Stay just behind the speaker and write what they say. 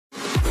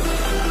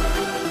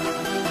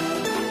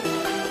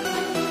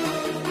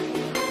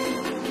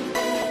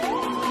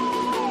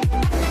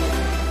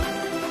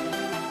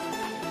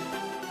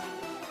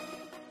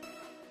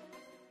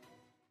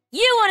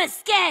can't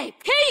escape!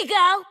 Here you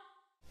go!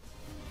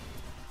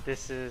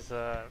 This is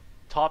a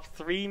top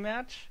 3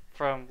 match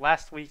from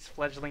last week's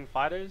Fledgling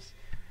Fighters.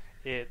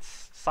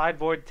 It's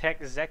Sideboardtech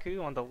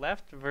ZEKU on the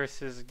left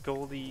versus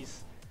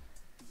Goldie's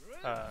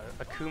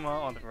AKUMA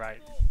on the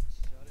right.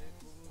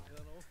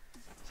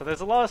 So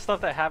there's a lot of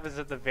stuff that happens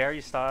at the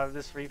very start of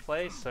this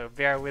replay, so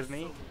bear with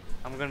me.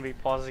 I'm going to be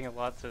pausing a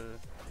lot to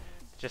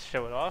just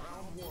show it off.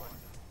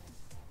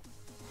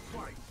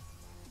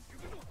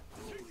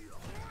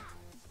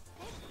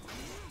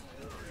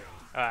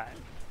 Alright,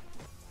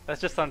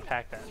 let's just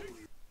unpack that.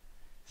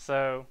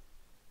 So,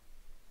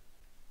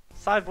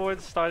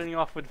 Sideboard's starting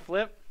off with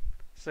flip.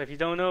 So if you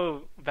don't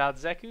know about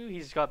ZEKU,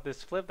 he's got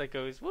this flip that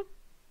goes whoop,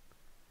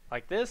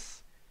 like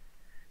this.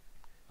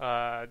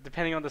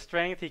 Depending on the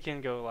strength, he can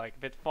go like a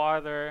bit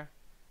farther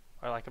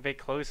or like a bit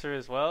closer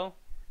as well.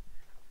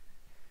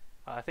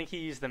 I think he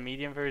used the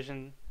medium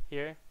version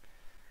here.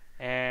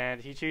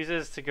 And he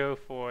chooses to go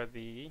for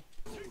the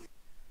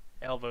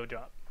elbow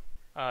drop.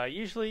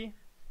 Usually,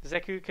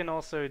 ZEKU can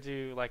also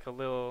do like a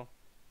little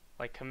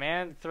like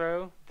command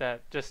throw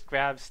that just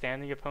grabs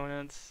standing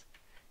opponents.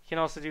 He can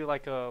also do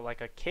like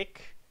a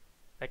kick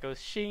that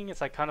goes shing. It's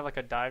like kind of like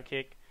a dive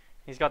kick.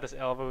 He's got this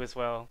elbow as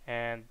well,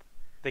 and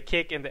the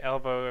kick and the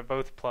elbow are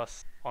both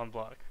plus on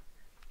block.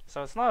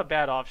 So it's not a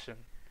bad option.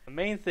 The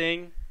main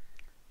thing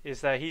is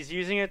that he's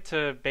using it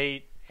to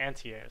bait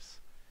anti-airs.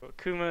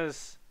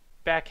 AKUMA's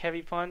back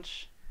heavy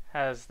punch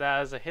has that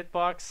as a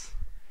hitbox,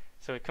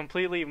 so it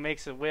completely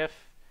makes it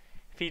whiff.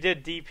 If he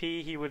did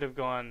DP, he would have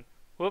gone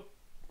whoop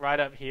right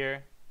up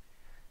here,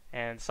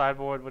 and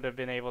Sideboard would have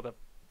been able to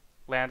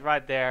land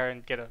right there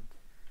and get a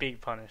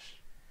big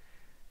punish.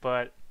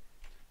 But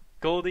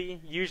Goldie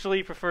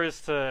usually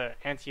prefers to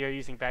anti-air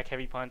using back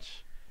heavy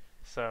punch,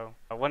 so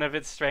one of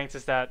its strengths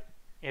is that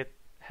it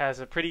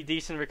has a pretty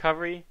decent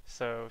recovery,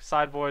 so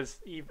Sideboard's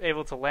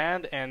able to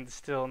land and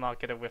still not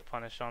get a whiff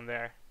punish on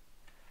there.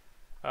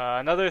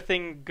 Another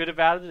thing good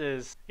about it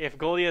is if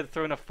Goldie had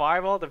thrown a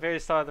fireball at the very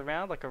start of the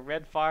round, like a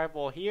red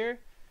fireball here,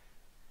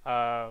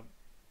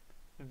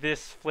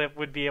 this flip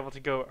would be able to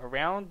go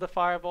around the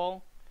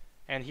fireball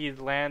and he'd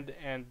land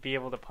and be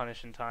able to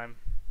punish in time.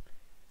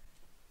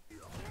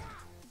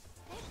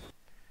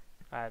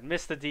 I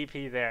missed the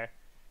DP there.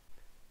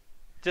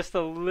 Just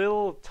a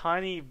little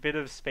tiny bit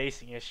of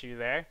spacing issue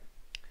there.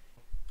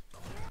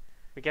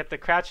 We get the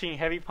crouching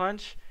heavy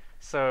punch.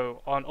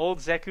 So on old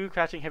ZEKU,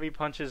 crouching heavy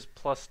punch is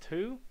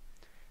 +2.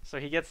 So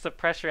he gets the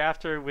pressure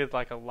after with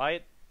like a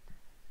light.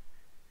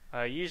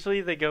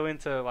 Usually they go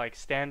into like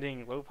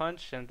standing low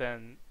punch and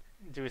then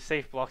do a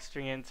safe block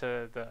string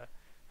into the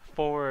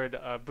forward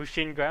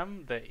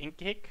Bushingram, the ink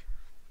kick.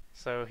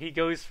 So he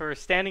goes for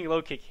standing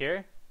low kick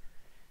here.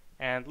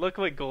 And look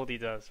what Goldie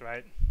does,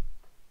 right?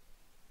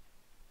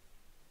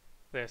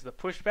 There's the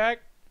pushback.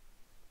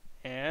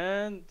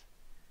 And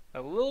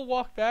a little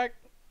walk back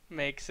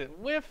makes it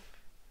whiff.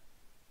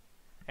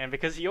 And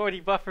because he already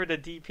buffered a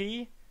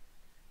DP,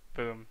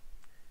 boom.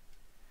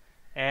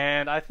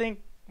 And I think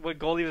what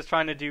Goldie was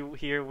trying to do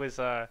here was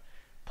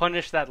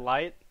punish that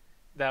light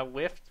that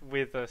whiffed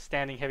with a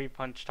standing heavy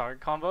punch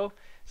target combo.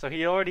 So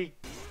he already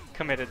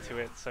committed to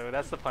it, so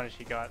that's the punish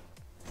he got.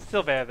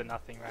 Still better than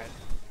nothing, right?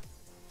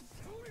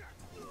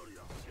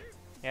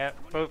 Yeah,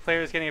 both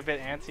players getting a bit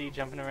antsy,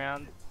 jumping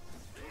around,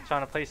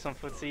 trying to play some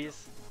footsies.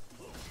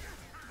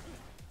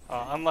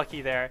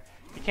 Unlucky there.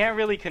 You can't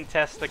really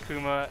contest the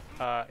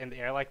AKUMA in the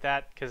air like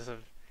that because of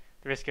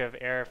the risk of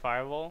air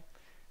fireball.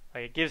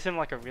 Like, it gives him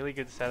like a really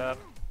good setup.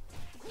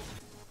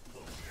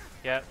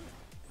 Yep.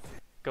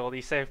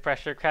 Goldie save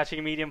pressure,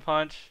 crouching medium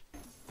punch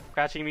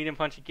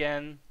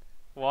again,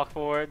 walk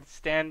forward,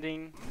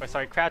 standing, or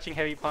sorry, crouching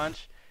heavy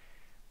punch,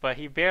 but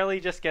he barely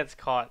just gets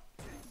caught.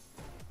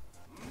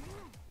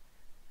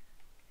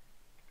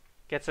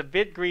 Gets a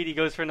bit greedy,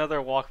 goes for another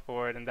walk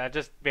forward, and that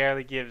just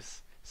barely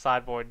gives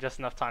Sideboard just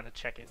enough time to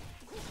check it.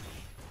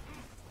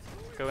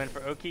 Go in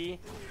for Oki.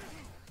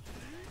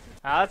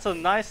 That's a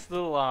nice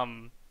little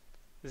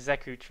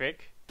ZEKU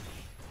trick.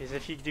 Is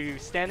if you do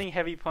standing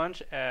heavy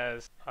punch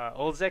as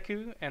old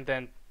ZEKU and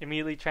then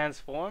immediately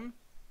transform,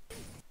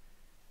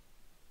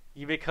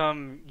 you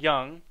become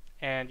Young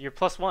and you're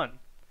 +1.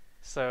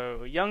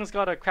 So Young's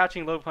got a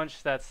crouching low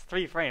punch that's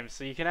 3 frames,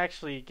 so you can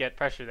actually get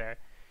pressure there.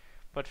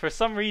 But for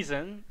some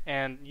reason,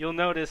 and you'll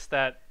notice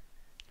that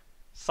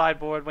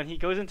Sideboard, when he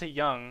goes into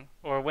Young,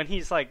 or when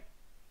he's like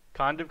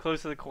kind of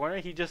close to the corner,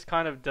 he just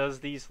kind of does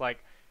these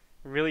like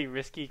really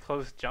risky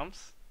close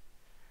jumps.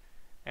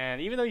 And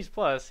even though he's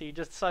plus, he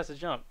just decides to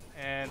jump.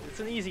 And it's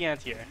an easy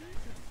anti-air.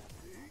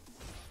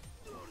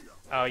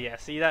 Oh yeah,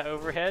 see that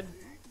overhead?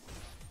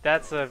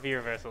 That's a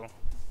V-reversal.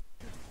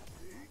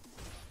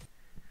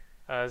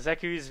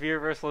 ZEKU's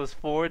V-reversal is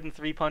forward in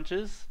 3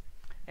 punches.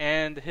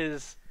 And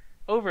his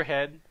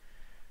overhead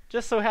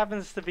just so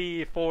happens to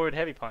be forward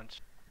heavy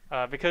punch.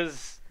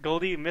 Because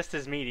Goldie missed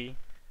his meaty,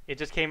 it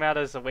just came out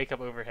as a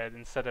wake-up overhead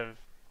instead of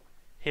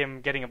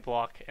him getting a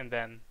block and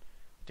then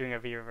doing a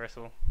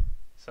V-reversal.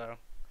 So,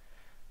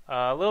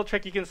 a little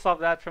trick you can stop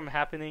that from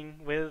happening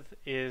with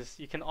is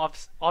you can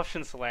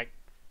option select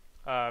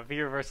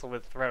V reversal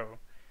with throw.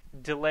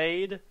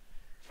 Delayed,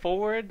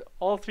 forward,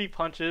 all 3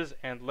 punches,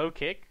 and low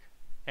kick.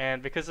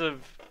 And because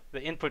of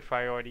the input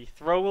priority,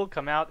 throw will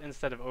come out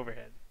instead of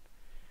overhead.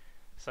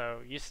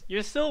 So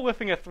you're still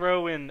whiffing a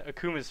throw in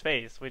AKUMA's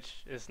face,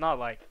 which is not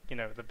like, you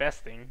know, the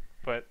best thing,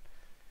 but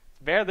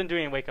it's better than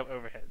doing wake up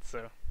overhead,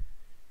 so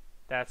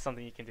that's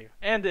something you can do.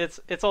 And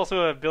it's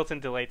also a built-in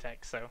delay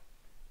tech, so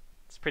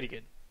it's pretty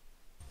good.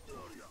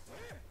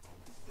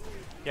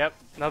 Yep,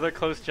 another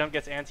close jump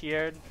gets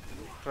anti-aired.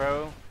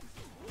 Throw.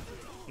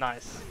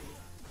 Nice.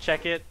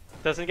 Check it.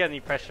 Doesn't get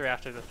any pressure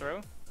after the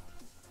throw.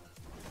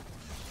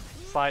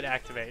 Slide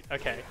activate.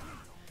 Okay.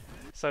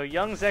 So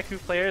young ZEKU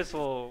players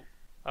will,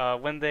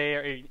 when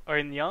they are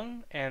in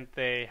young and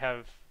they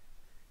have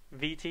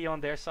VT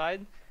on their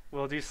side,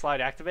 will do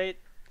slide activate.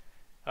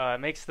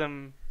 Makes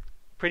them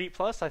pretty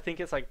plus. I think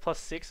it's like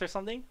 +6 or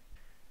something.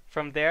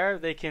 From there,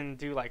 they can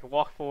do like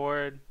walk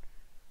forward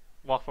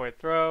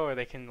throw, or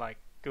they can like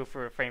go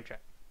for a frame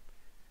trap.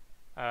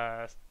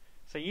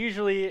 So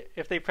usually,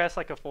 if they press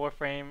like a 4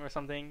 frame or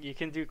something, you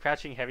can do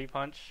crouching heavy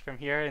punch from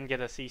here and get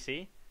a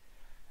CC,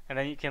 and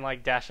then you can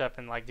like dash up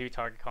and like do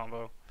target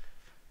combo.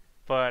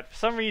 But for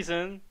some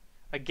reason,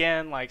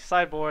 again, like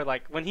sideboard,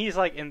 like when he's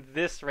like in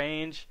this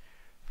range,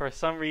 for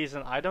some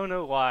reason, I don't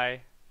know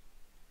why,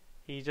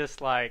 he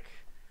just like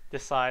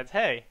decides,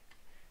 hey,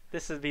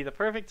 this would be the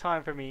perfect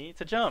time for me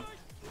to jump.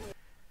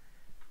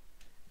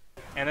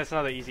 And it's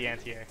another easy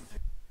anti-air.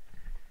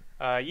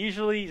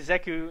 Usually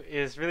ZEKU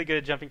is really good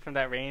at jumping from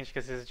that range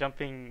because his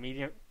jumping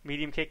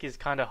medium kick is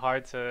kind of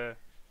hard to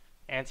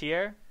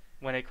anti-air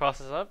when it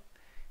crosses up,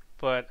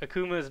 but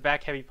AKUMA's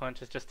back heavy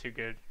punch is just too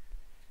good.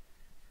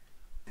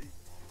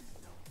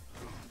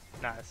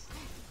 Nice.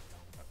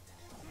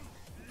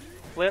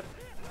 Flip.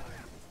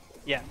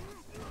 Yeah.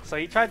 So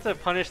he tried to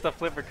punish the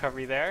flip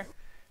recovery there.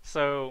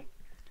 So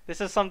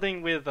this is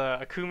something with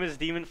AKUMA's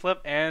demon flip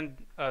and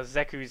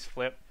ZEKU's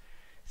flip,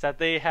 is that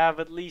they have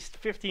at least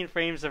 15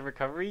 frames of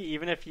recovery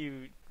even if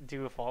you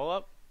do a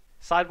follow-up.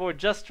 Sideboard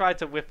just tried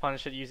to whiff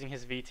punish it using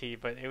his VT,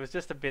 but it was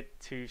just a bit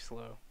too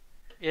slow.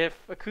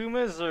 If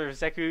AKUMA's or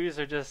ZEKU's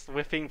are just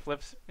whiffing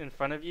flips in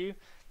front of you,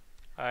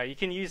 you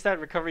can use that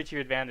recovery to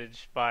your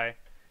advantage by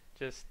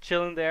just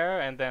chilling there,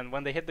 and then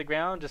when they hit the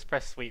ground, just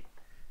press sweep.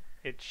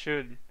 It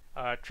should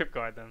trip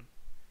guard them,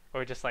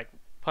 or just like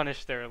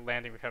punish their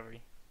landing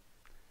recovery.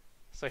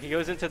 So he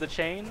goes into the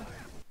chain.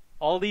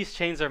 All these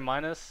chains are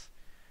minus.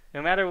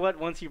 No matter what,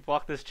 once you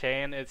block this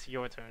chain, it's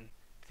your turn.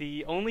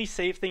 The only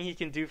safe thing he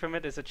can do from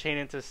it is a chain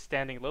into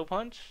standing low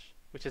punch,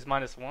 which is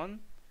 -1,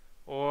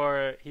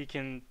 or he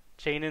can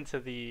chain into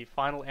the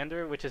final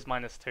ender, which is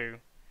 -2.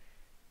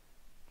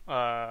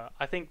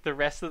 I think the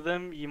rest of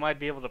them you might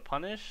be able to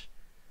punish,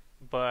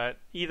 but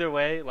either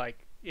way,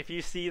 like if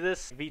you see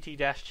this VT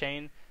dash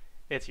chain,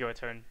 it's your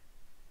turn.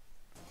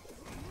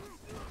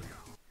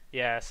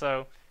 Yeah,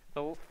 so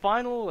the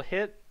final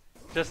hit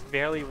just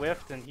barely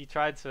whiffed, and he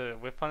tried to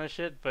whiff punish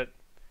it, but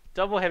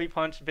double heavy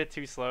punch, a bit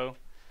too slow.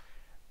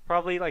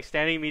 Probably like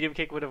standing medium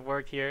kick would have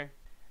worked here.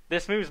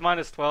 This move's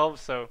 -12,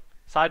 so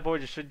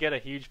sideboard should get a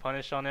huge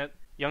punish on it.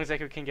 Young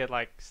ZEKU can get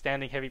like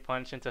standing heavy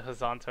punch into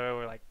Hazanto,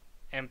 or like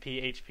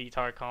MP HP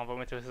target combo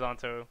into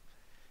Hazanto,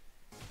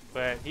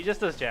 but he just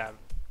does jab.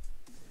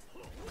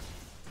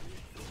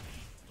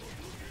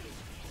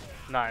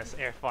 Nice,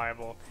 air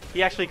fireball.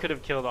 He actually could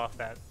have killed off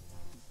that.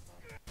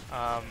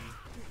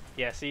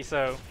 Yeah, see,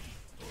 so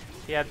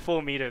he had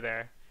full meter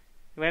there.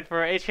 He went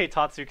for HK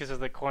Tatsu because of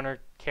the corner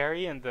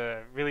carry and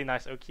the really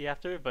nice Oki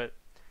after, but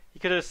he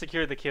could have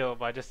secured the kill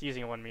by just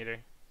using a 1 meter.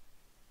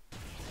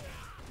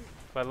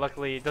 But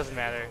luckily, it doesn't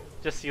matter.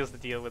 Just seals the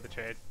deal with the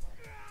trade.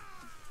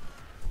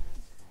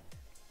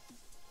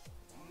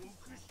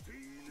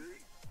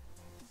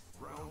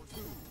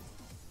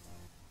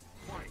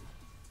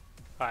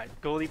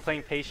 Alright, Goldie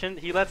playing patient.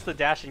 He lets the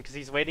dash in because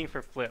he's waiting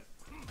for flip.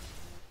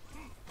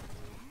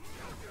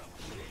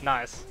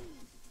 Nice.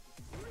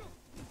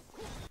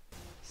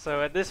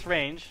 So at this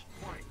range,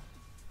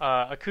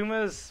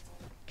 AKUMA's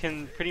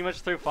can pretty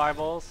much throw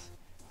fireballs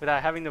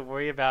without having to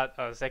worry about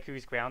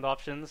ZEKU's ground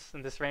options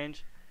in this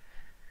range.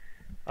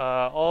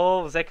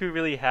 All ZEKU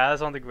really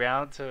has on the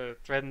ground to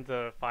threaten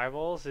the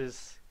fireballs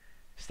is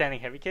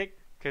standing heavy kick,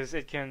 because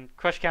it can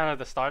crush counter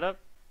the startup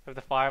of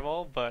the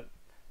fireball, but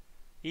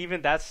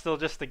even that's still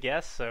just a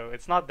guess, so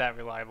it's not that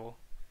reliable.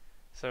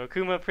 So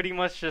AKUMA pretty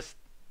much just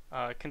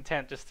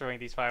content just throwing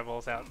these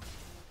fireballs out.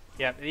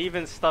 Yeah, it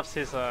even stuffs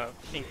his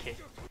ink kick.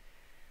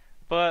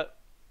 But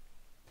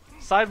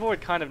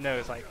sideboard kind of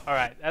knows, like,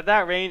 alright, at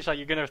that range, like,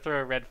 you're gonna throw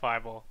a red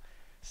fireball.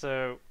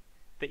 So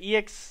the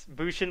EX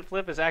Bushin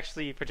flip is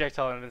actually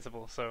projectile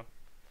invincible, so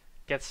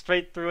gets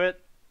straight through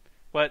it.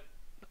 But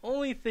the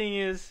only thing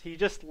is, he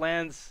just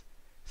lands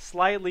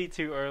slightly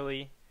too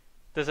early,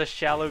 does a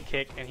shallow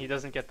kick, and he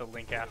doesn't get the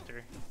link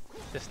after.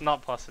 Just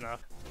not plus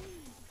enough.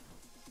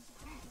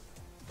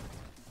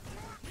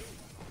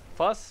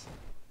 Plus.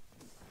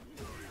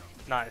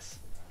 Nice.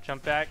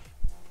 Jump back.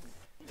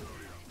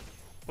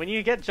 When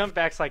you get jump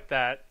backs like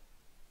that,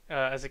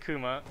 as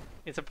AKUMA,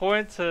 it's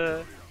important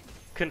to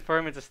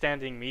confirm it's a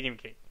standing medium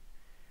kick.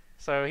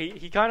 So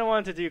he kind of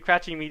wanted to do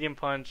crouching medium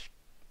punch,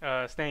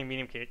 standing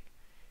medium kick.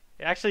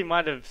 It actually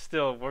might have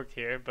still worked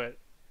here, but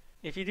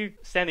if you do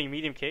standing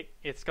medium kick,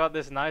 it's got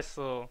this nice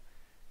little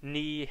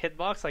knee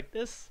hitbox like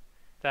this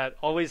that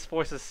always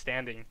forces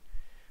standing.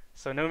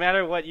 So no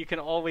matter what, you can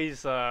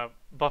always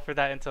buffer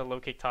that into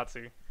low kick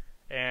tatsu,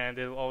 and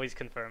it'll always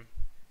confirm.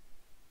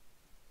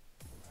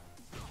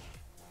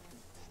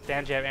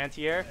 Stand jab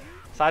anti-air.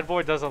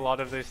 Sideboard does a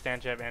lot of those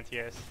stand jab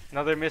anti-airs.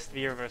 Another missed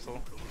V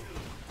reversal.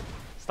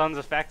 Stuns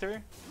a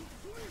factor.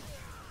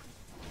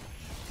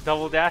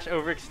 Double dash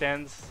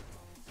overextends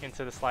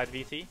into the slide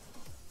VT.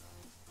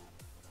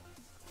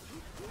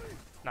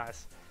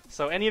 Nice.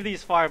 So any of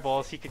these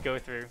fireballs he could go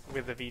through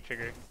with the V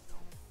trigger.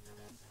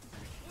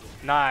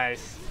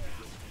 Nice.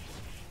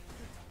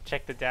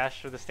 Check the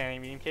dash for the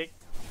standing medium kick.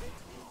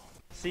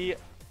 See,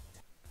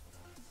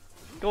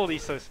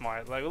 Goldie's so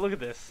smart. Like, look at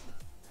this.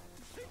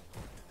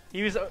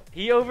 He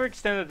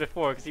overextended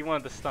before because he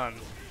wanted the stun,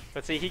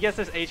 but see, he gets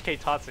this HK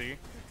Tatsu,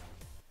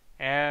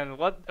 and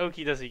what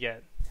Oki does he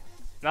get?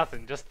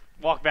 Nothing. Just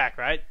walk back,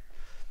 right?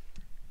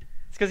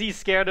 It's because he's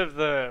scared of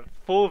the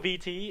full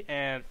VT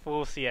and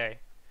full CA.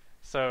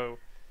 So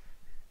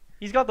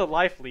he's got the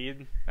life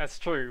lead. That's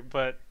true,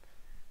 but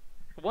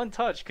one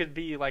touch could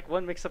be like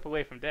one mix-up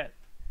away from death.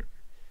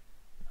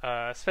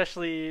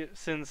 Especially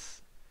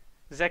since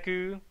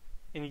ZEKU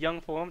in young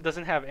form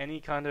doesn't have any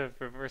kind of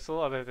reversal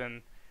other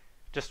than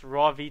just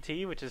raw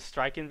VT, which is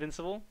strike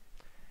invincible,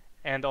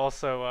 and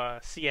also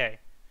CA.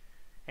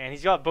 And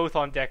he's got both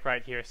on deck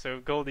right here, so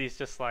Goldie's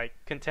just like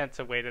content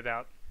to wait it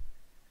out.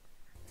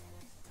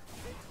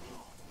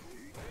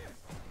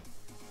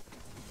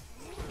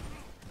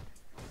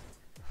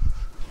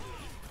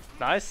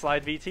 Nice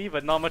slide VT,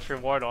 but not much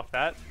reward off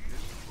that.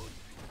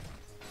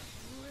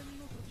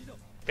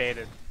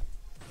 Baited.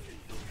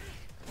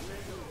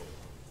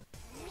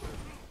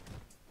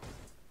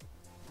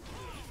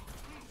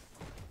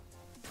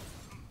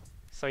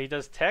 So he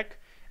does tech,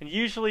 and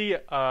usually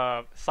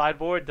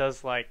sideboard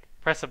does like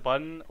press a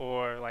button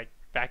or like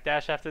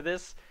backdash after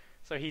this.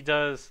 So he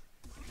does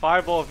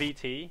fireball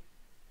VT.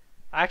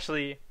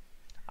 Actually,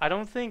 I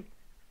don't think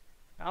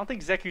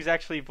ZEKU's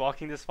actually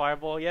blocking this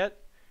fireball yet.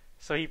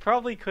 So he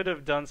probably could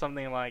have done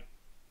something like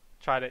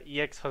try to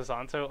EX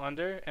Horizonto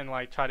under and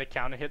like try to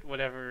counter hit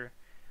whatever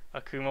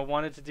AKUMA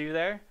wanted to do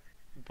there.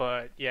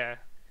 But yeah,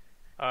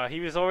 he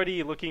was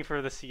already looking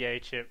for the CA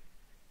chip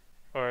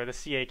or the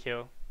CA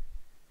kill.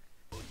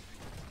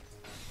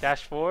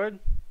 Dash forward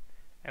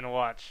and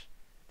watch.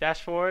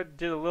 Dash forward,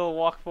 did a little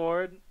walk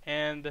forward,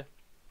 and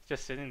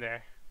just sitting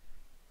there.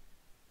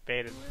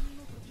 Baited.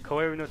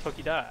 Koeru no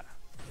Toki da.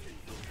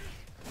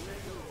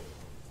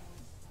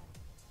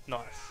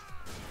 Nice.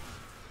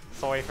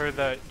 Sorry for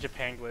the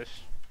Japanglish.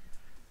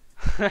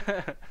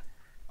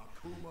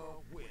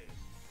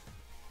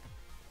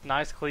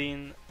 Nice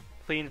clean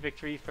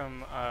victory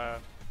from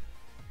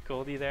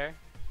Goldie there.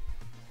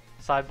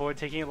 Sideboard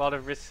taking a lot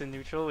of risks in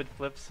neutral with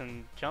flips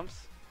and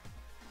jumps,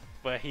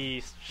 but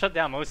he shut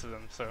down most of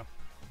them, so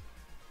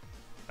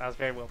that was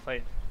very well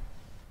played.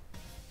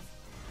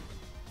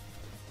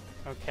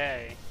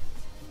 Okay,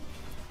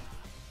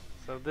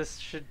 so this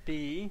should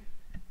be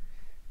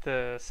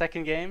the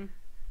second game.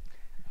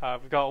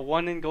 We've got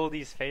one in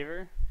Goldie's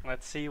favor.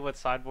 Let's see what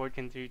Sideboard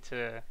can do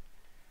to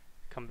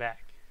come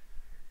back.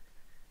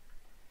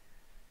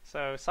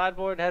 So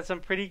Sideboard had some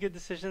pretty good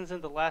decisions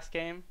in the last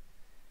game,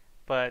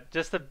 but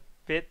just a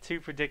bit too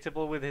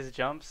predictable with his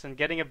jumps and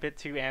getting a bit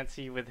too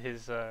antsy with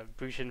his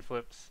Bushin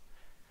flips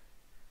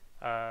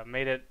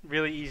made it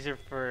really easier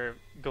for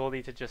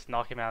Goldie to just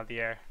knock him out of the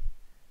air.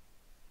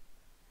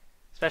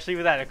 Especially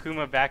with that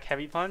AKUMA back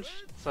heavy punch,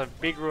 it's a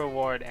big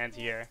reward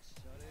anti-air.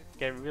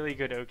 Get really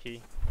good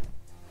Oki.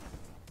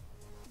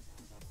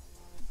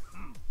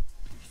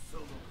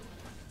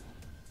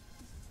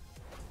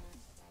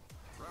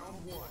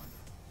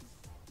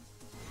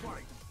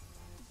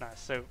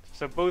 Nice,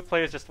 so both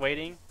players just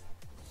waiting.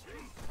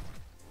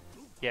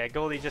 Yeah,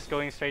 Goldie just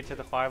going straight to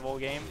the fireball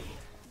game.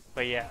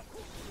 But yeah,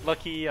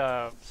 lucky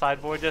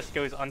Sideboard just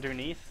goes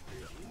underneath.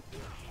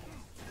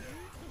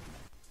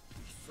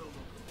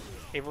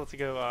 Able to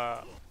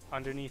go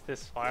underneath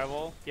this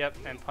fireball. Yep,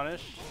 and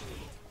punish.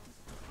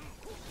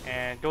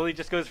 And Goldie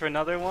just goes for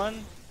another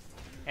one.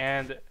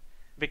 And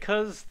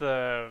because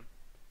the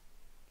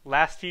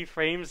last few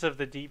frames of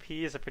the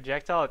DP is a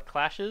projectile, it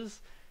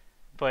clashes.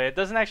 But it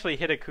doesn't actually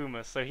hit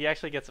AKUMA, so he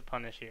actually gets a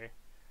punish here.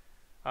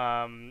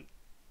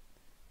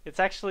 It's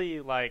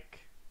actually like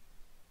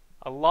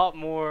a lot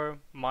more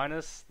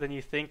minus than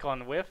you think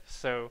on whiff,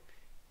 so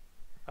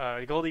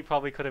Goldie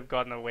probably could have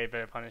gotten a way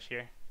better punish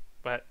here.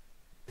 But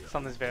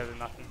something's better than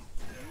nothing.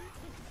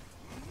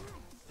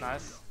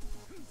 Nice.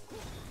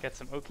 Get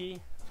some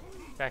Oki.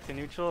 Back to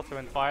neutral, throw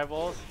in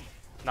fireballs.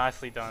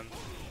 Nicely done.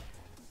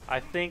 I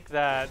think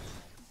that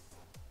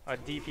a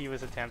DP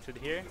was attempted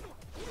here.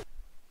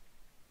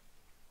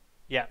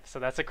 Yeah, so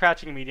that's a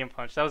crouching medium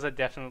punch. That was a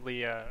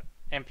definitely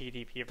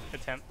MPDP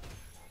attempt.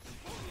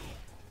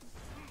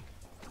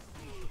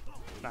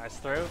 Nice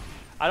throw.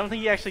 I don't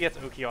think he actually gets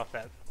Oki off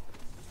that.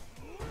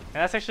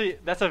 And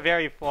that's a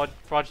very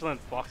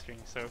fraudulent block string.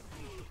 So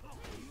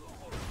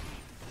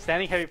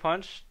standing heavy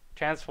punch,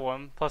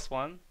 transform,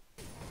 +1.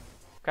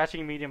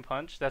 Crouching medium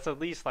punch, that's at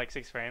least like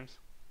 6 frames.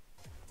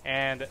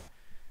 And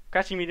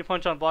crouching medium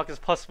punch on block is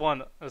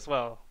 +1 as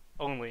well,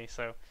 only.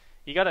 So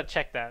you gotta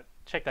check that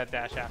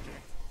dash after.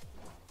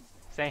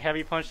 Standing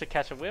heavy punch to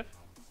catch a whiff.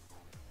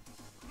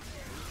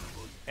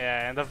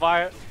 Yeah, and the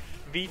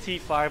VT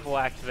fireball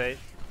activate.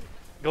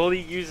 Goldie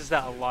uses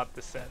that a lot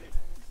this set.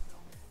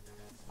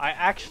 I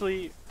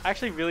actually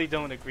really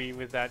don't agree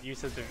with that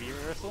use of the V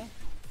reversal.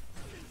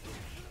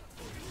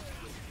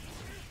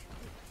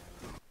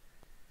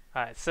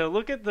 Alright, so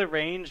look at the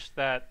range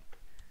that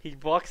he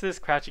blocks this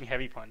crouching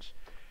heavy punch.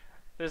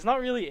 There's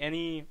not really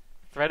any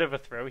threat of a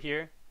throw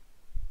here.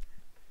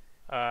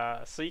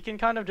 So you can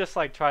kind of just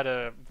like try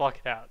to block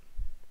it out.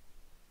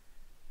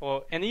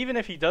 Well, and even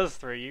if he does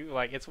throw you,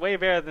 like it's way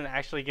better than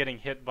actually getting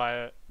hit by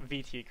a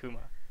VT AKUMA.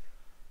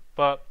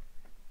 But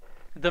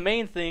the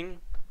main thing,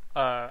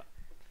 the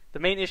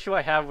main issue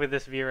I have with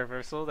this V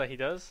reversal that he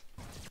does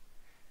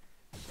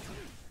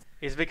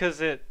is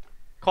because it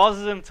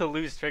causes him to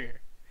lose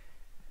trigger.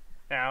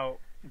 Now,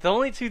 the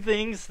only two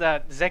things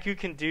that ZEKU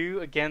can do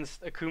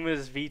against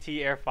AKUMA's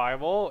VT air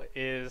fireball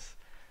is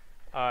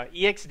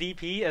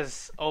EXDP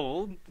as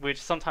ult,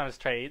 which sometimes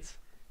trades,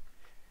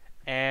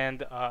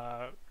 and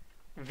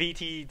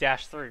VT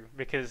dash through,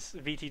 because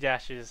VT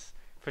dash is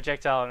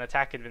projectile and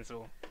attack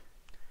invincible.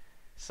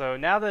 So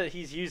now that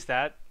he's used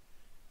that,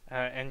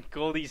 and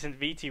Goldie's in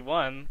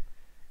VT1,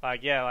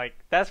 like yeah, like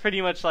that's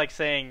pretty much like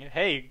saying,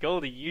 hey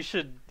Goldie, you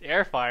should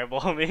air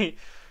fireball me.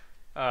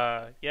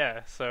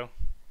 Yeah, so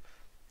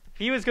if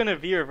he was gonna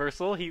V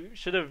reversal, he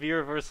should have V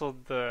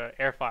reversaled the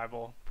air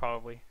fireball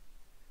probably.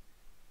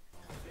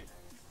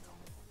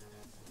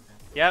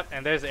 Yep,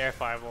 and there's the air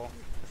fireball.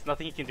 There's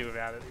nothing he can do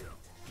about it.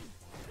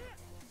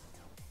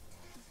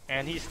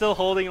 And he's still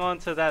holding on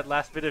to that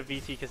last bit of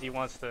VT because he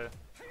wants to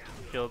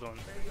build one.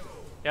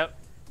 Yep.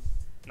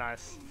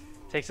 Nice.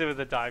 Takes it with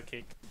a dive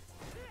kick.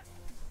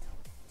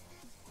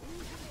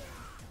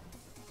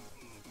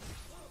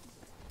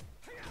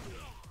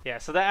 Yeah,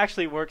 so that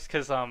actually works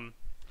because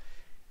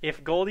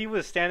if Goldie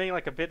was standing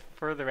like a bit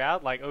further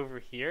out, like over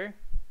here,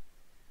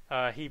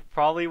 he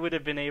probably would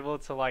have been able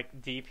to like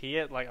DP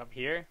it like up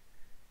here.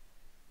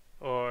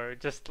 Or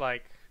just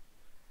like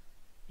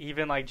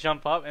even like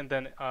jump up and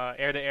then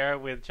air to air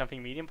with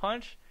jumping medium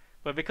punch.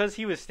 But because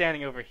he was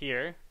standing over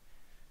here,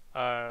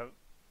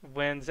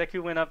 when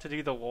ZEKU went up to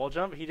do the wall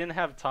jump, he didn't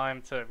have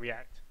time to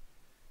react.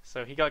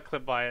 So he got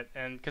clipped by it,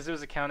 and because it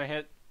was a counter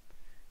hit,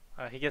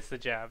 he gets the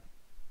jab.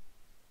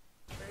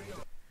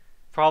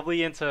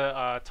 Probably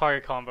into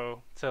target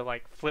combo to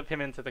like flip him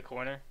into the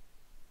corner.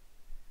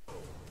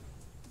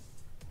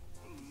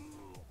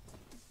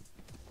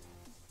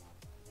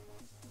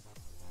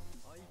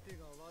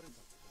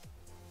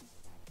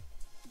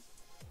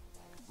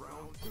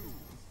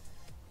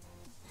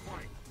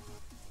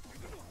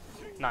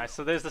 Nice,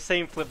 so there's the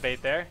same flip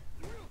bait there.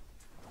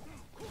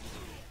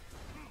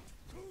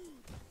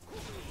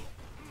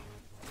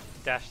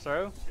 Dash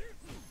throw.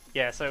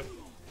 Yeah, so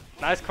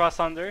nice cross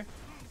under.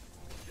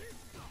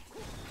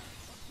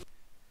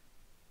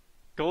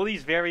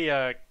 Goldie's very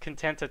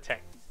content to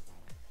tech.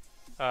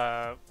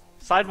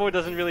 Sideboard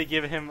doesn't really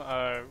give him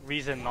a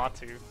reason not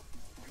to.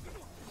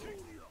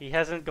 He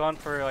hasn't gone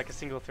for like a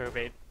single throw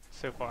bait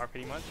so far,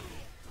 pretty much.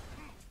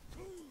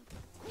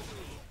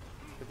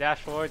 The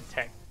dash forward,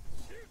 tech.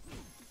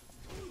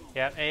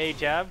 Yeah, AA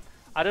jab.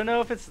 I don't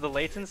know if it's the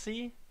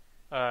latency,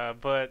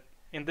 but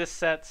in this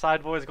set,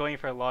 Sideboard is going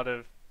for a lot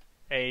of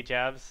AA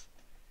jabs.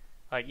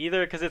 Like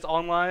either because it's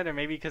online or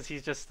maybe because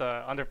he's just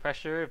under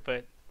pressure,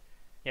 but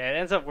yeah, it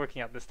ends up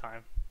working out this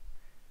time.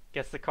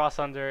 Gets the cross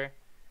under.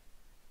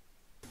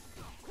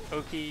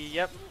 Oki,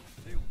 yep.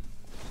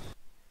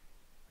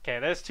 Okay,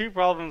 there's two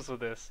problems with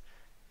this.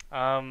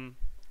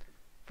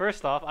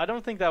 First off, I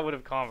don't think that would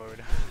have comboed.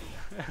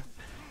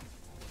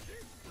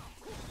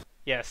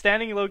 Yeah,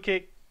 standing low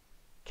kick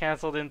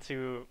cancelled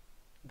into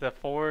the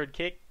forward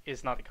kick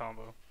is not a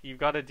combo. You've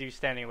got to do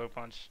standing low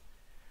punch.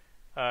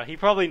 He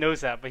probably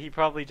knows that, but he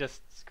probably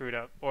just screwed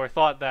up. Or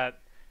thought that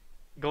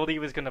Goldie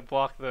was going to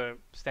block the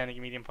standing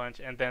medium punch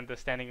and then the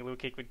standing low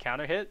kick would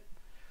counter hit.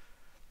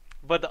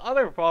 But the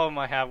other problem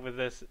I have with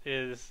this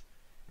is,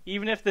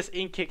 even if this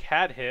in kick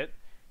had hit,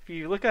 if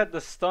you look at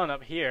the stun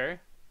up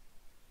here,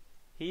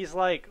 he's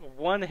like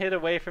one hit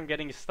away from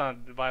getting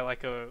stunned by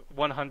like a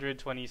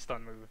 120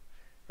 stun move,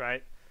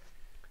 right?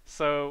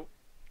 So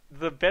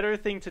the better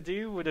thing to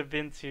do would have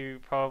been to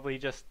probably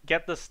just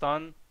get the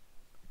stun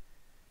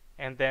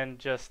and then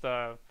just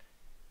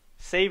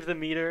save the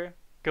meter,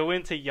 go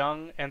into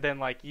young, and then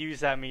like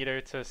use that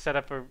meter to set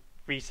up a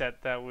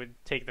reset that would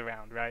take the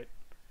round, right?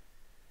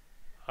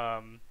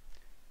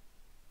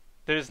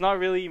 There's not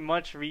really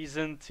much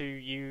reason to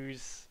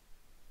use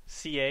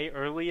CA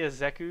early as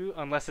ZEKU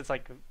unless it's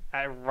like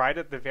right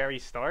at the very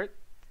start,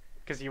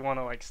 because you want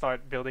to like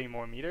start building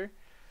more meter,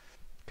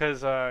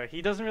 because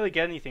he doesn't really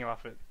get anything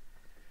off it.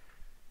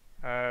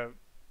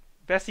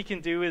 Best he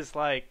can do is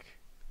like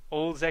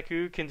old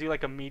ZEKU can do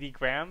like a meaty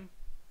gram,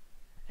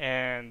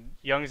 and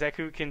young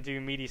ZEKU can do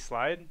meaty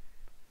slide,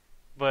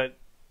 but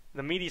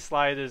the meaty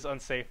slide is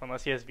unsafe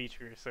unless he has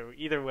V-trigger, so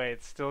either way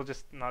it's still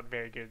just not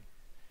very good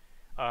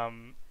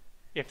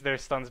if their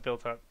stuns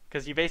built up,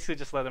 because you basically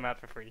just let them out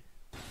for free.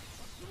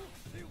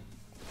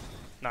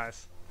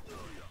 Nice.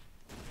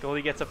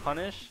 Goldie gets a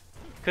punish.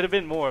 Could have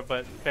been more,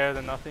 but better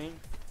than nothing.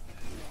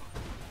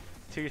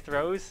 2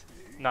 throws.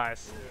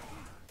 Nice.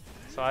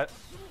 So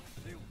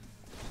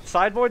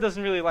Sideboard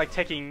doesn't really like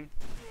taking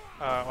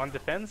on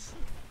defense,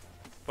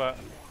 but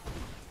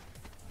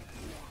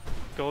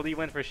Goldie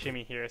went for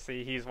shimmy here.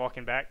 See, he's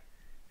walking back,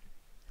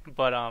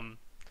 but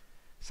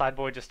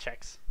Sideboard just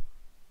checks.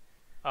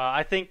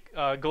 I think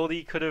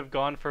Goldie could have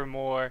gone for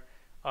more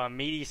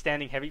meaty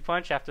standing heavy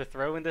punch after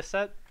throw in this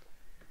set,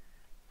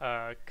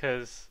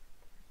 because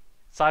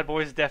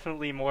Sideboard is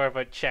definitely more of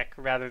a check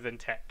rather than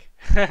tech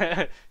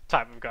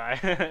type of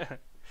guy.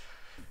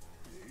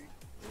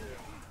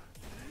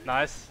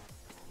 Nice.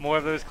 More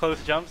of those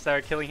close jumps that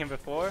are killing him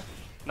before.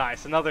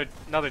 Nice. Another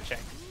check.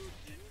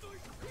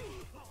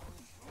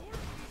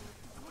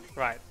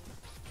 Right.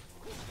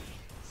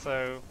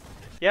 So,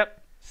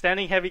 yep.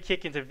 Standing heavy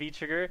kick into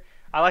V-trigger.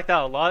 I like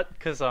that a lot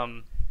because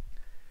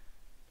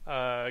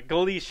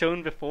Goldie's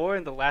shown before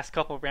in the last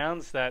couple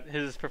rounds that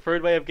his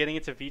preferred way of getting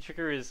into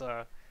V-trigger is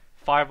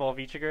fireball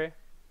V-trigger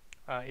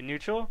in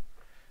neutral.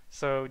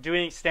 So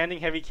doing standing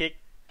heavy kick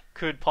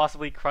could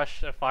possibly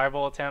crush a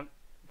fireball attempt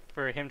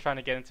for him trying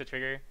to get into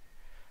trigger,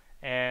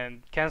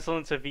 and cancel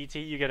into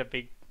VT, you get a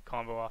big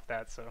combo off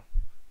that. So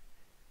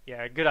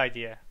yeah, good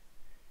idea.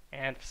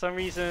 And for some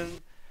reason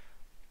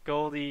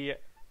Goldie,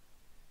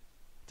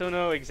 don't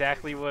know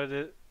exactly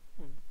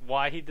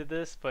why he did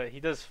this, but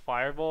he does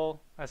fireball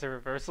as a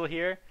reversal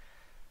here.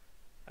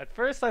 At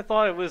first I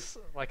thought it was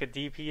like a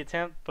DP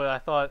attempt, but I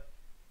thought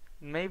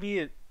maybe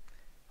it,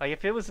 like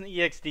if it was an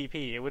EX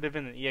DP, it would have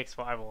been an EX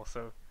fireball.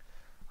 So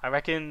I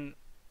reckon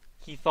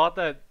he thought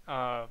that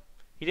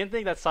he didn't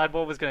think that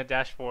Sideboard was going to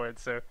dash forward,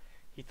 so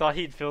he thought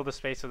he'd fill the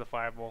space with a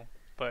fireball.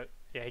 But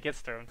yeah, he gets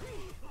thrown.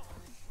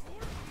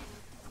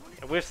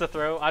 It whiffs the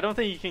throw. I don't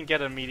think you can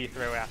get a meaty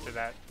throw after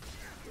that.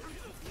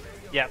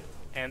 Yep.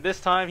 And this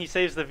time he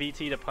saves the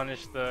VT to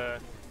punish the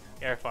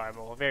air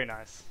fireball. Very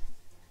nice.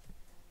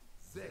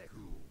 ZEKU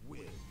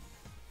wins.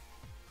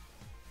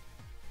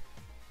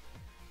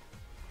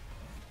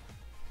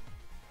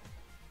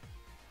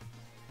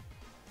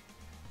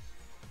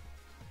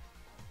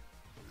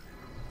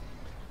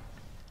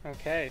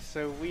 Okay,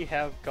 so we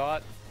have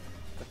got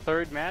the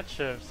third match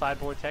of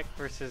Sideboardtech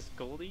versus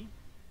Goldie.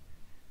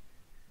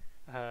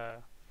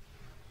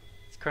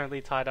 It's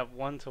currently tied up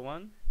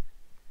 1-1.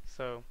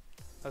 So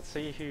let's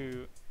see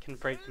who can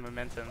break the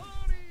momentum.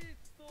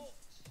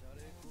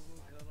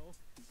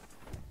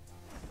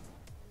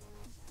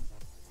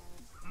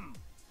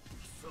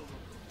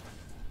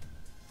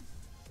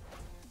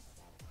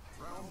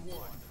 Round 1.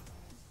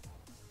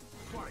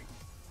 Fight.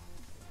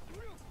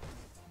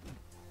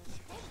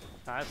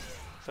 Nice.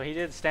 So he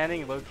did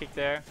standing low kick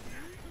there.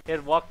 He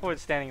had walk forward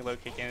standing low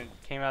kick and it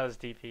came out as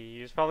DP.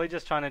 He was probably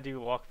just trying to do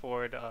walk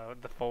forward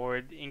the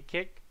forward in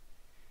kick.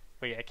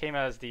 But yeah, it came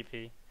out as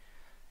DP.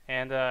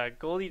 And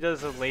Goldie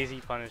does a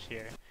lazy punish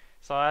here.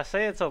 So I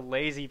say it's a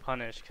lazy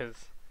punish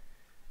because,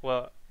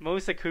 well,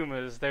 most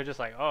AKUMAs, they're just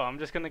like, oh, I'm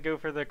just going to go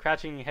for the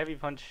crouching heavy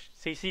punch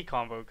CC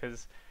combo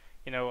because,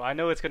 you know, I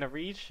know it's going to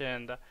reach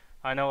and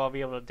I know I'll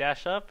be able to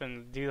dash up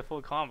and do the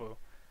full combo.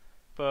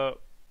 But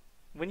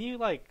when you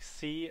like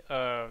see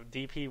a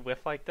DP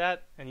whiff like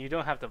that and you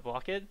don't have to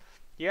block it,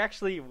 you're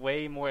actually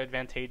way more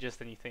advantageous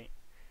than you think.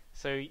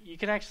 So you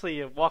can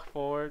actually walk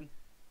forward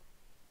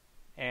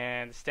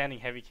and standing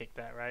heavy kick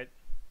that, right?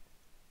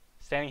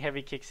 Standing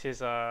heavy kicks his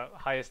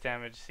highest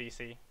damage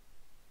CC.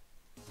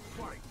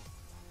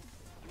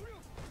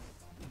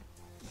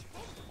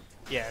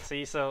 Yeah,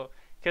 see, so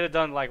could have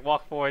done like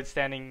walk forward,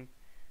 standing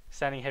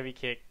heavy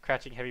kick,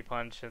 crouching heavy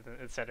punch,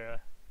 etc.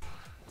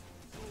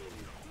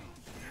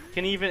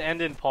 Can even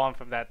end in palm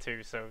from that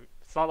too, so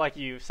it's not like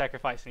you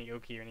sacrifice any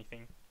Oki or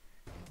anything.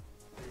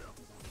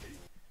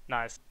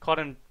 Nice. Caught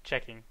him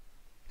checking.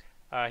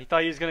 He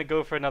thought he was going to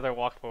go for another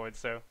walk forward,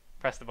 so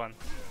press the button.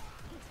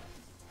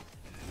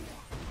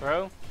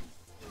 Throw?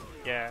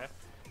 Yeah.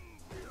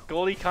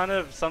 Goldie kind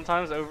of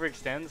sometimes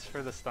overextends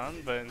for the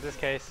stun, but in this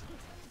case,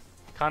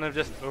 kind of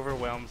just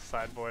overwhelms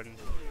Sideboard. And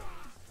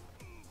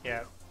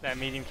yeah, that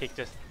medium kick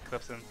just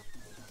clips him.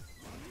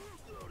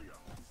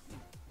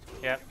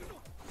 Yep.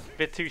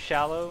 Bit too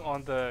shallow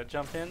on the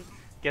jump in.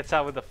 Gets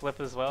out with the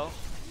flip as well.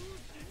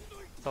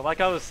 So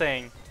like I was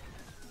saying,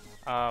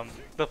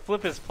 the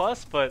flip is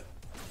plus, but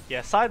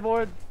yeah,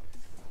 Sideboard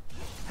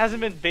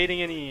hasn't really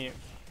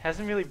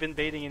been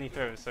baiting any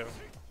throws, so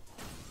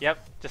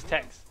yep, just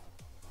techs.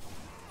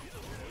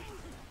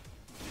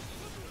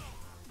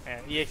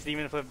 And EX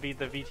Demon Flip beat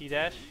the VT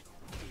dash.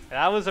 And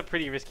that was a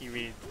pretty risky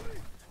read.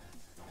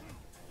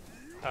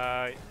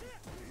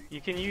 You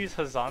can use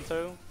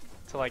Hazanto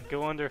to like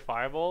go under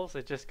fireballs.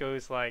 It just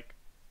goes like,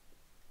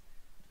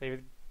 they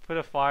would put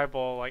a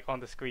fireball like on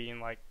the screen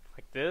like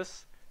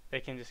this, they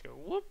can just go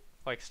whoop,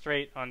 like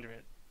straight under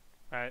it,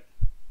 right?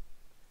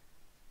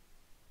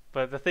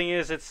 But the thing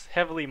is, it's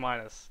heavily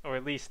minus, or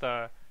at least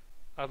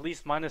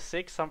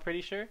 -6, I'm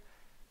pretty sure.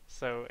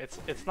 So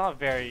it's not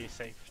very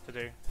safe to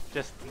do,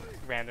 just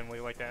randomly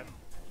like that.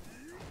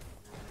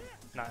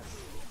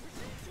 Nice.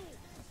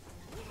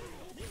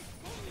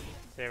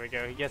 There we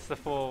go. He gets the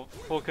full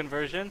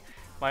conversion.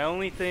 My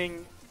only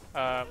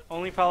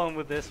problem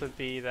with this would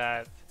be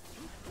that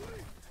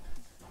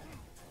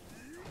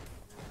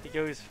he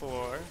goes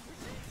for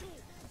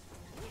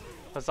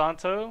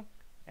Horizontal,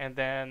 and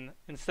then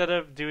instead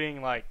of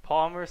doing like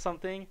palm or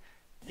something,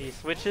 he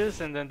switches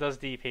and then does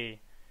DP.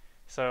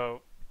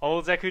 So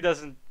old ZEKU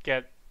doesn't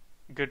get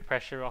good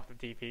pressure off of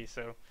DP.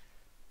 So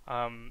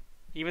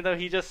even though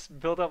he just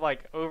built up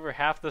like over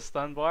half the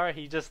stun bar,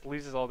 he just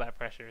loses all that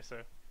pressure.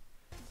 So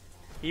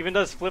he even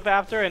does flip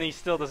after, and he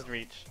still doesn't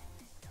reach.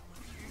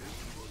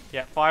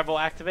 Yeah, Fireball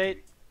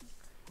activate.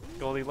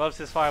 Goldie loves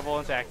his Fireball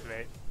into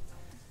activate.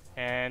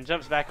 And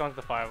jumps back onto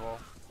the Fireball.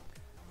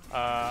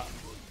 I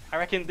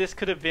reckon this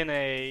could have been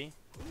a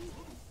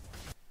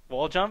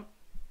wall jump,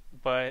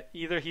 but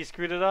either he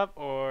screwed it up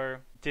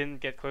or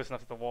didn't get close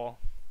enough to the wall.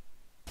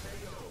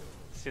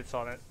 Sits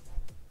on it.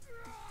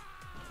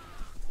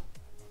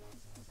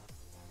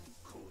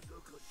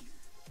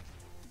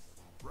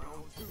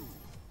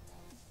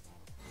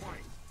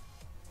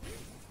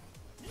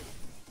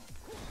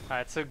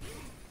 Alright, so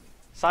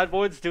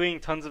Sideboard's doing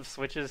tons of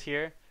switches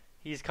here.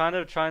 He's kind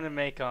of trying to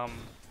make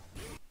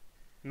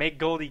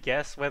Goldie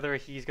guess whether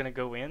he's gonna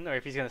go in or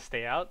if he's gonna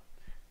stay out.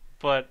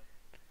 But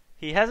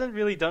he hasn't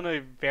really done a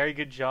very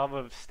good job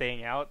of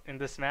staying out in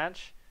this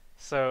match.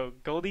 So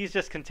Goldie's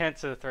just content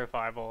to throw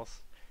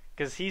fireballs,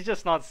 because he's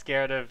just not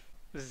scared of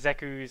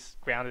ZEKU's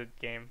grounded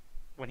game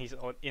when he's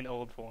in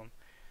old form.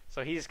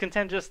 So he's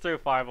content just throw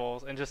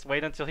fireballs and just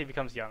wait until he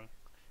becomes young.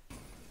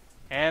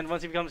 And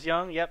once he becomes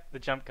young, yep, the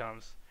jump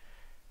comes.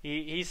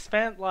 He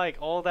spent like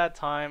all that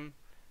time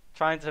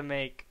trying to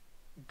make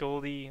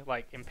Goldie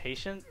like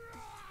impatient,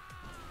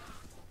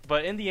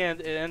 but in the end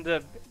it ended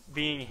up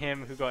being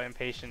him who got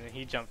impatient and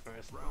he jumped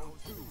first.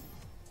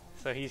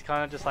 So he's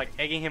kind of just like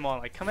egging him on,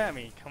 like, come at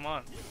me, come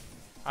on,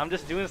 I'm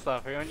just doing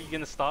stuff, aren't you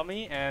gonna stop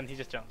me? And he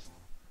just jumps.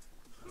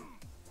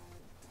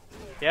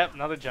 Yep,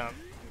 another jump.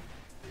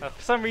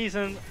 For some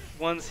reason,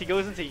 once he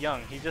goes into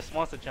young, he just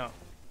wants to jump.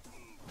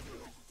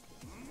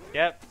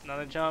 Yep,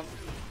 another jump.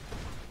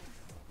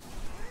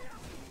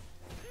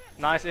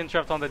 Nice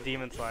interrupt on the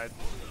demon side.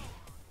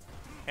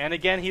 And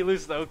again, he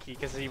loses the Oki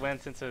because he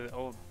went into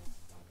old.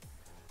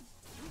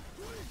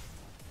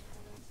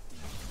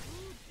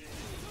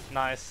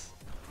 Nice.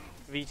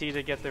 VT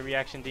to get the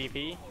reaction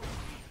DP.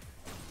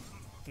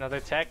 Another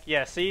tech.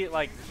 Yeah, see,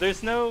 like,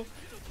 there's no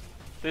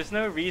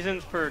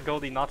reason for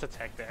Goldie not to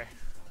tech there.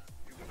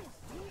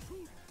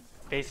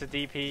 Base of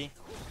DP.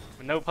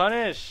 No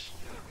punish!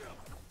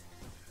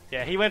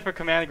 Yeah, he went for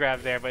command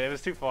grab there, but it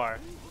was too far.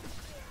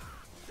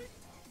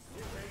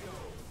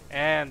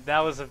 And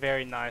that was a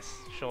very nice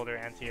shoulder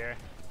anti-air.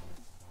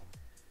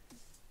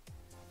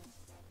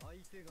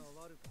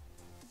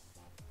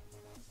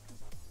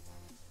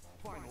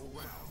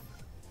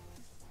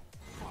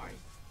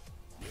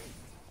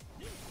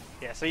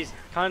 Yeah, so he's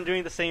kind of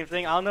doing the same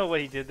thing. I don't know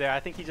what he did there. I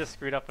think he just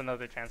screwed up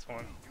another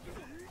transform.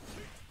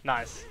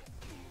 Nice.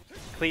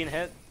 Clean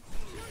hit.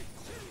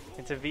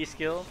 Into V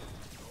skill.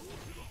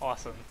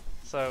 Awesome.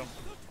 So,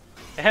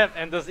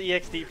 and does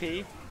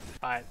EXDP.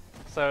 Alright,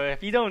 so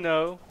if you don't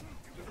know,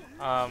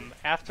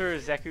 after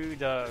ZEKU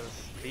does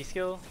V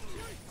skill,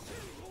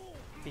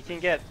 he can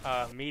get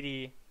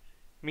meaty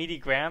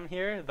gram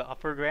here, the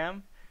upper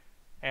gram,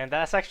 and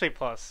that's actually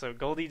plus. So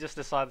Goldie just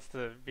decides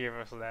to V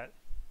reversal that,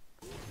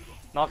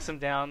 knocks him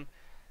down,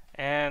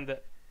 and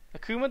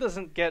AKUMA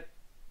doesn't get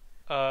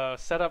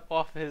set up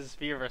off his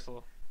V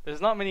reversal.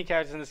 There's not many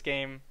characters in this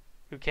game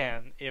who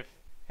can,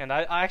 and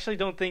I actually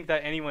don't think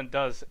that anyone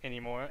does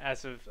anymore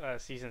as of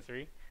season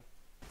 3.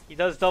 He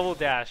does double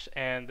dash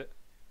and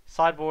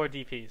sideboard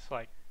DPs.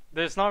 Like,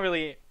 there's not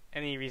really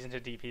any reason to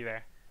DP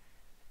there.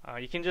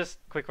 You can just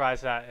quick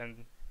rise that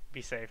and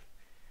be safe.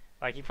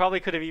 Like, he probably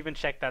could have even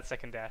checked that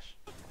second dash.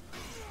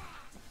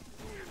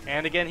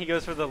 And again, he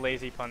goes for the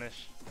lazy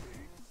punish.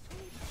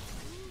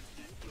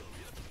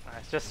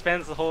 Nice, just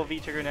spends the whole V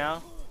trigger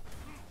now.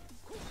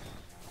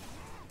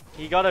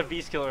 He got a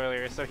V skill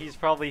earlier, so he's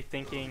probably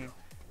thinking,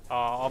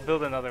 I'll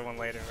build another one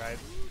later, right?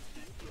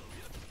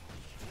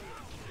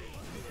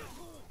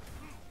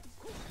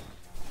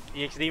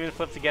 EX Demon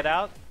flip to get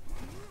out.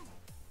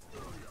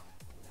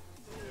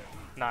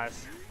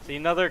 Nice. See,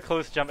 another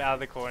close jump out of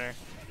the corner.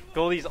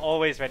 Goldie's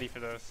always ready for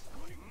those.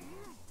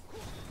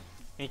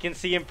 And you can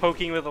see him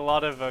poking with a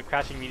lot of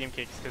crashing medium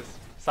kicks because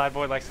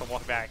Sideboard likes to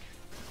walk back.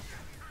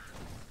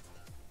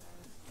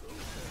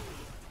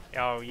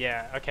 Oh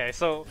yeah, okay,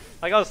 so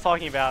like I was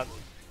talking about,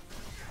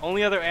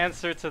 only other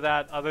answer to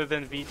that other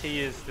than VT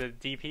is the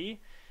DP.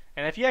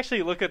 And if you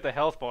actually look at the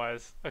health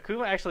bars,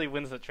 AKUMA actually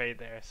wins the trade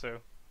there, so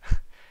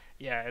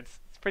yeah, it's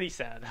pretty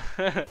sad.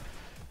 Yeah,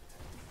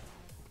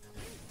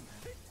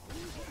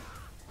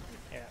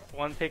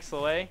 1 pixel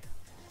away.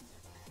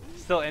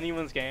 Still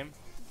anyone's game.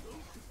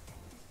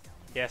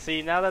 Yeah,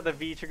 see, now that the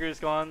V trigger is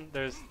gone,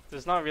 there's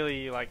not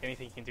really like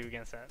anything you can do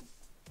against that.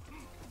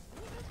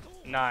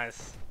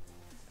 Nice.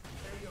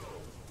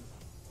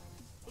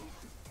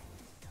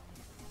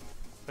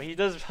 But he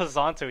does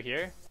Hazanto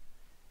here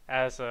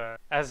as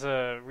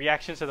a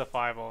reaction to the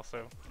fireball.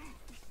 So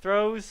he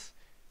throws,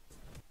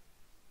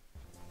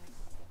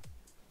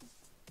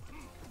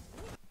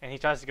 and he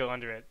tries to go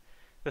under it.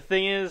 The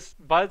thing is,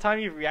 by the time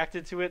you've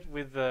reacted to it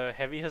with the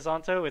heavy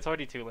Hazanto, it's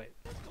already too late.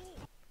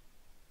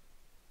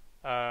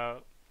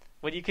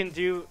 What you can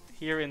do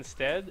here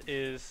instead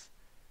is,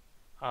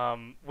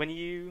 when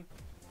you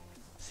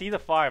see the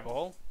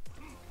fireball,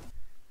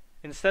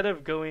 instead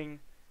of going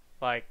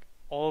like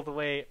all the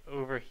way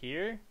over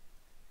here,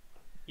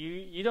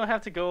 you don't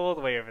have to go all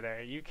the way over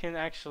there. You can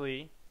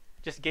actually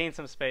just gain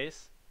some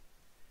space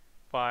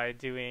by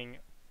doing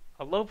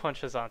a low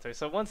punch Hazanto.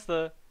 So once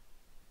the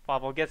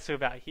fireball gets to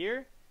about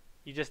here,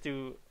 you just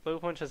do low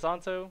punch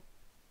Hazanto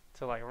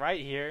to like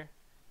right here,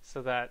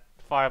 so that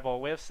fireball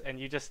whiffs, and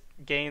you just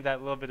gain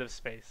that little bit of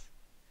space.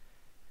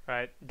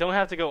 Right? Don't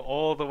have to go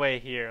all the way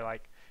here.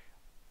 Like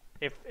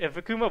if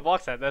AKUMA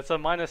blocks that, that's a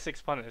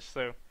 -6 punish,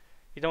 so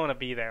you don't want to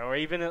be there. Or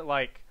even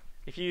like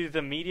if you do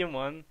the medium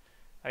one,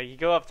 you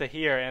go up to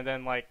here, and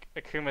then like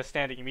AKUMA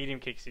standing medium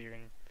kicks you,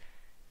 and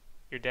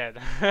you're dead.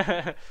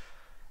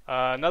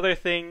 Another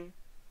thing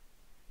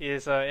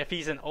is if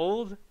he's an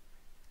old,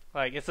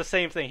 like it's the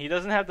same thing. He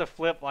doesn't have to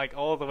flip like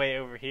all the way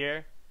over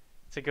here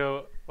to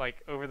go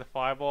like over the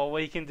fireball.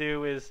 What he can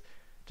do is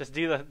just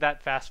do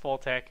that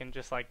fastball tech and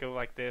just like go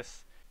like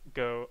this,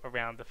 go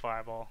around the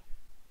fireball.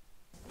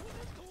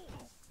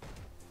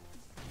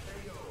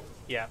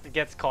 Yeah, it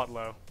gets caught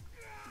low.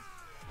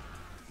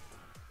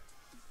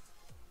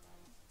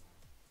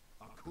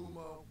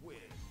 AKUMA wins.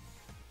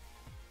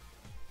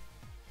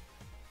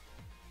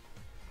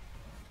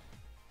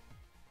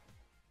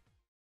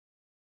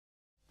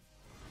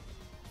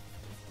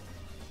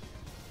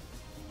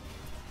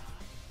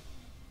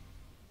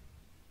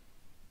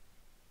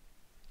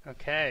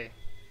 Okay,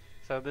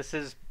 so this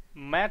is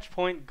match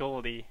point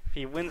Goldie. If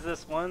he wins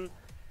this one,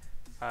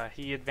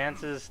 he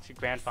advances to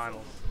grand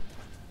finals.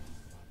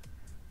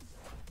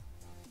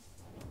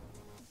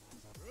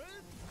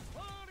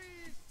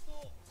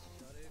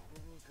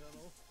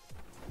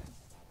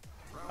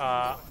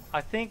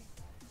 I think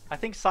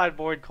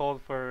Sideboard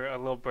called for a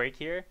little break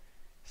here,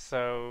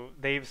 so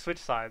they've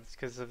switched sides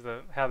because of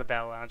how the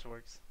battle lounge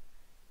works.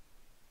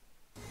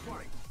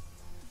 Fight.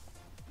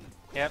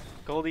 Yep,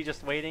 Goldie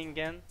just waiting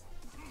again.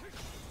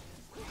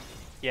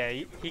 Yeah,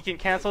 he can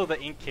cancel the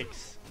ink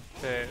kicks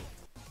to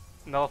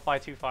nullify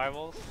 2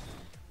 fireballs.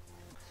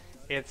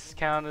 It's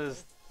counted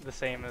as the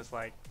same as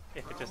like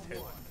if it just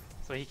hit,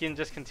 so he can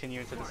just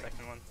continue into the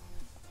second one.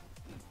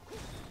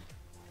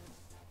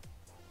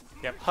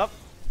 Yep, hup,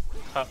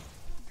 hup.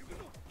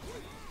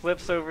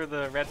 Flips over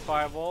the red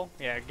fireball.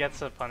 Yeah,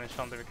 gets a punish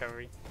on the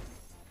recovery.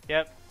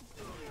 Yep,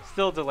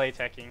 still delay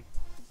teching.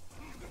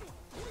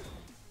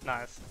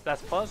 Nice,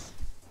 that's plus.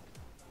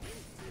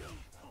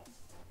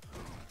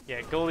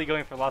 Yeah, Goldie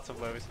going for lots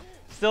of lows.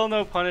 Still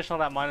no punish on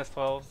that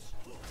 -12.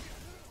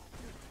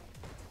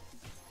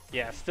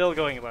 Yeah, still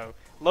going low.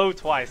 Low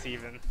twice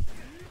even.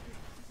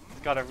 He's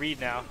got a read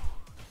now.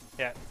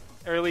 Yeah,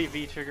 early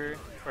V trigger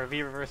or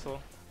V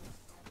reversal.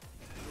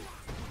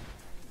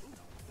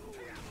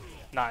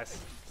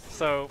 Nice.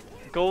 So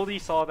Goldie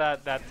saw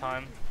that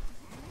time.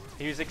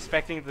 He was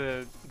expecting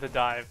the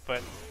dive,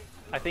 but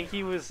I think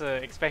he was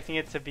expecting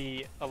it to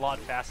be a lot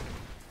faster,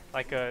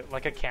 like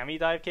a Kami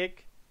dive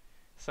kick.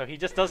 So he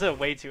just does it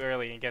way too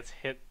early and gets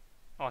hit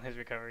on his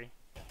recovery.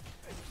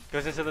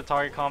 Goes into the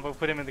target combo,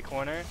 put him in the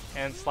corner,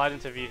 and slide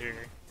into V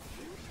trigger.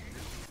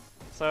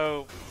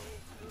 So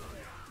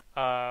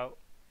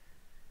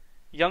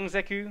young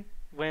ZEKU,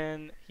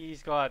 when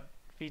he's got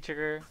V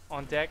trigger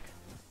on deck,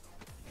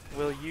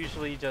 will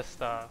usually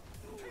just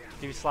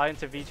do slide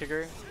into V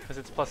trigger because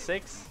it's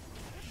 +6.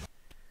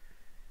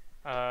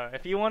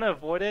 If you want to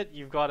avoid it,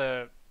 you've got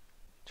to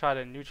try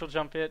to neutral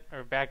jump it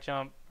or back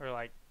jump or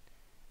like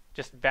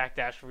just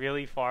backdash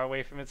really far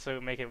away from it so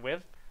make it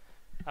whiff.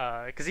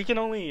 Because he can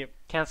only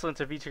cancel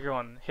into V trigger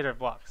on hit or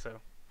block. So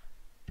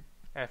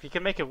if you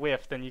can make it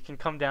whiff, then you can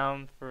come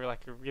down for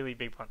like a really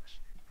big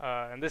punish.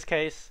 In this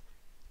case,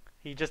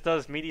 he just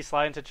does meaty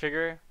slide into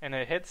trigger and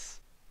it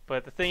hits.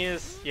 But the thing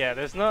is, yeah,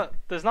 there's not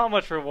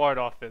much reward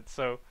off it.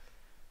 So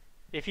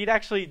if he'd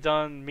actually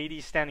done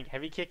meaty standing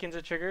heavy kick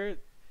into trigger,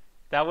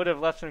 that would have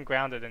left him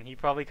grounded, and he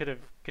probably could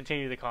have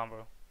continued the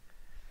combo.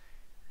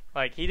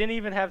 Like, he didn't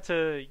even have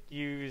to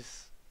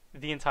use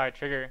the entire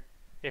trigger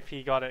if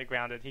he got it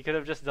grounded. He could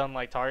have just done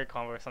like target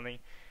combo or something,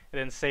 and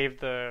then saved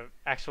the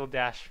actual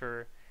dash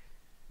for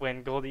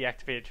when Goldie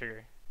activated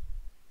trigger.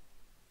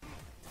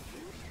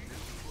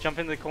 Jump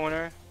in the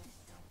corner.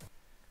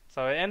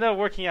 So it ended up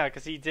working out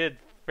because he did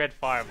red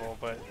fireball,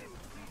 but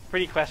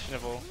pretty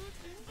questionable.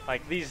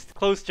 Like, these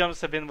close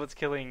jumps have been what's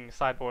killing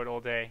Sideboard all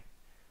day.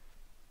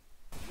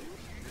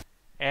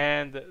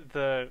 And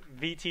the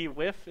VT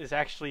whiff is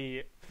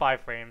actually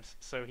 5 frames,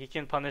 so he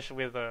can punish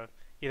with a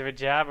either a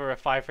jab or a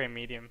 5-frame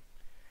medium.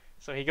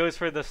 So he goes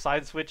for the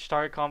side switch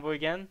target combo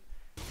again,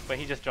 but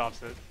he just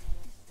drops it.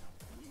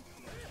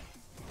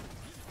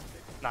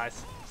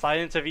 Nice. Slide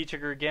into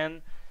V-trigger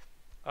again.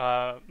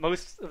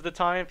 Most of the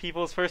time,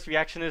 people's first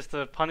reaction is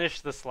to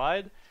punish the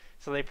slide.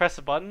 So they press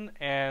a button,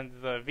 and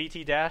the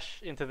VT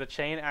dash into the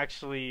chain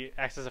actually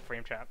acts as a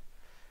frame trap.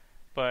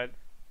 But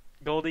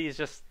Goldie is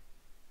just,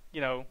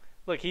 you know,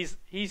 look, he's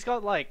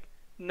got like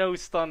no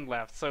stun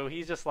left, so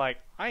he's just like,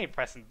 I ain't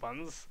pressing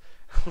buttons.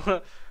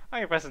 I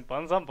ain't pressing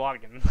buttons, I'm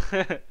blocking.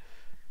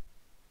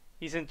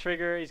 He's in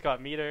trigger, he's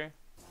got meter.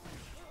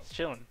 He's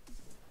chilling.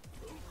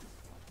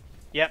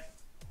 Yep.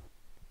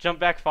 Jump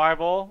back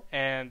fireball,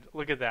 and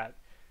look at that.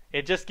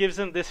 It just gives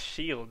him this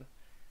shield.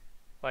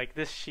 Like,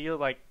 this shield,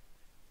 like,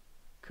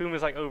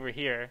 Kuma's like over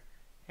here,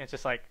 and it's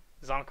just like,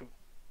 Zanku.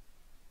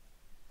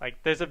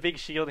 Like, there's a big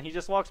shield, and he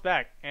just walks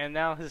back, and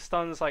now his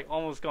stun is like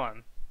almost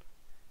gone.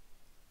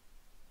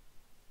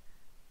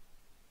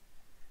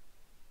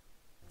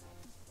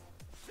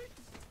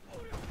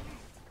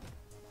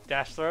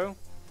 Dash throw.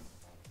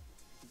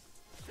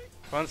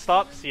 Run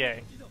stop,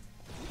 CA.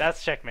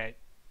 That's checkmate.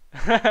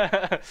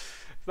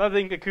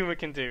 Nothing AKUMA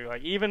can do.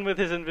 Like, even with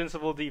his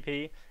invincible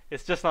DP,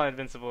 it's just not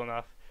invincible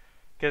enough.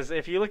 Because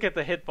if you look at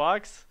the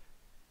hitbox,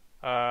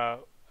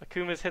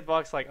 AKUMA's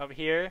hitbox like up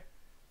here,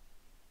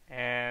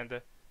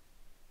 and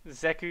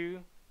ZEKU,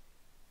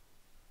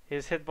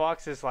 his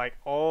hitbox is like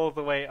all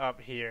the way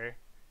up here.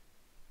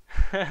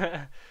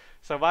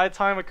 So by the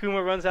time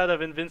AKUMA runs out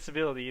of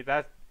invincibility,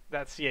 that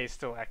CA is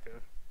still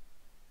active.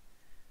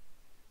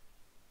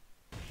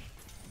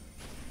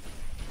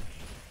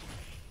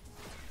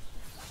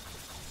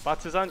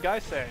 Batsuzan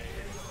Gaisei.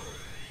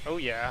 Oh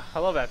yeah, I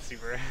love that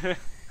super.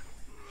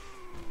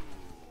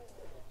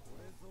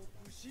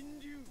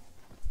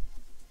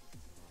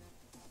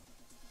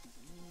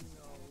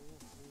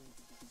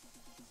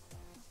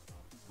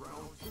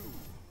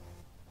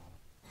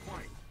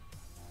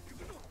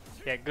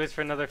 Yeah, goes for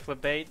another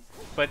flip bait,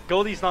 but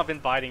Goldie's not been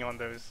biting on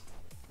those.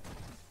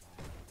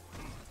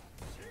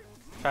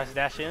 Tries to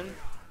dash in,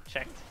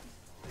 checked.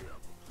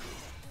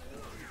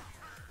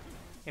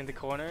 In the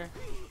corner.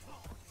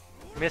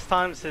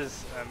 Mistimes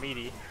his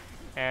meaty,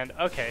 and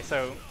okay,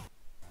 so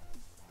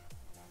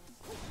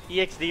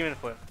EX Demon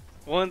Flip.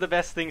 One of the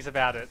best things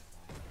about it.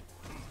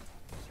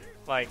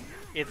 Like,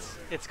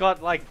 it's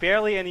got like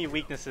barely any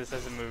weaknesses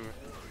as a move.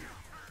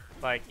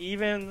 Like,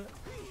 even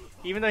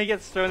though he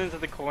gets thrown into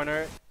the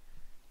corner,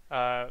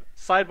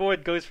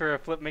 Sideboard goes for a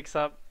flip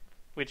mix-up,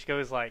 which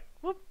goes like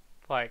whoop,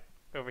 like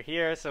over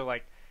here. So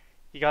like,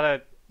 you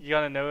gotta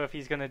know if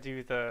he's gonna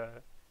do the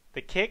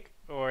kick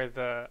or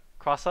the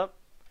cross up.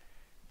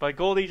 But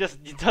Goldie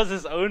just does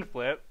his own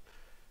flip,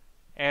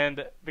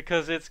 and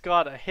because it's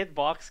got a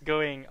hitbox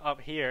going up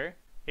here,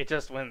 it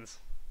just wins.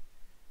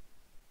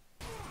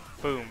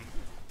 Boom.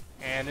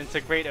 And it's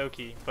a great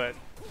Oki, but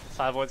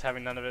Sideboard's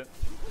having none of it.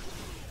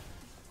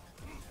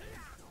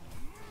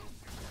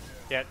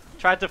 Yeah,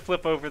 tried to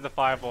flip over the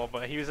fireball,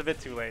 but he was a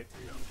bit too late.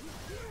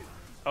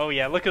 Oh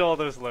yeah, look at all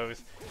those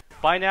lows.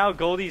 By now,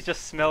 Goldie's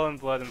just smelling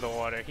blood in the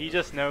water. He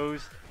just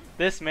knows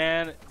this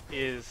man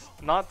is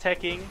not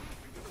teching,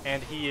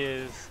 and he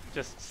is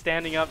just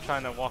standing up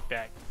trying to walk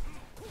back.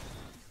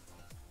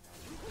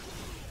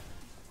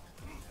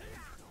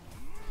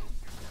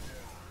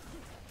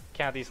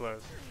 Count these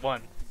lows.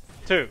 1,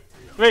 2,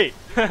 3.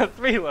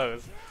 3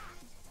 lows.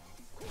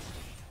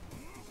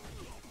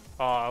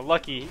 Aw,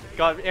 lucky.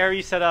 Got air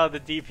reset out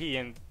of the DP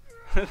and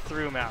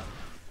threw him out.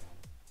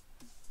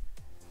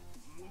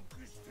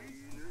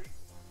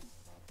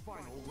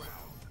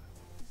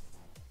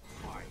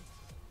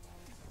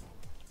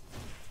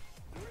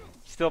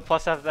 Still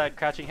plus after that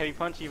crouching heavy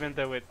punch, even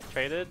though it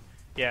traded.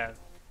 Yeah,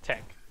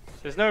 tech.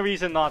 There's no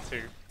reason not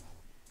to.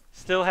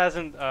 Still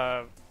hasn't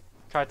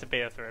tried to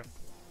beta through.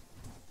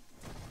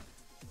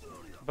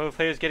 Both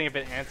players getting a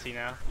bit antsy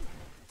now.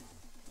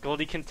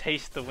 Goldie can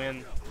taste the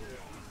win.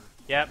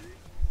 Yep.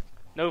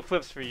 No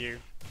flips for you.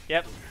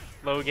 Yep.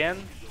 Low again.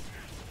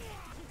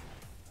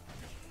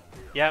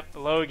 Yep.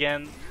 Low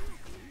again.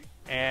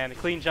 And a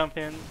clean jump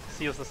in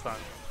seals the stun.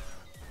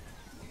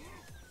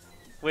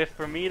 Whiff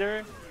for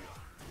meter.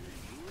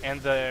 And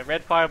the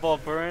red fireball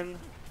burn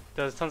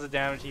does tons of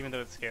damage even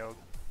though it's scaled.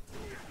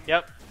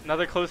 Yep,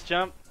 another close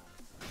jump.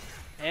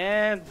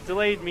 And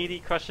delayed meaty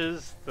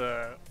crushes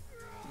the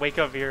wake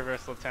up V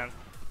reversal 10.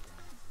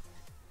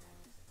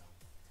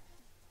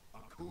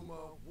 And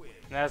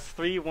that's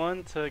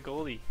 3-1 to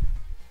Goldie.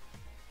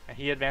 And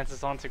he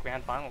advances on to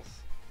Grand Finals.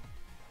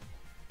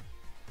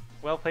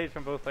 Well played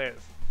from both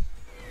players.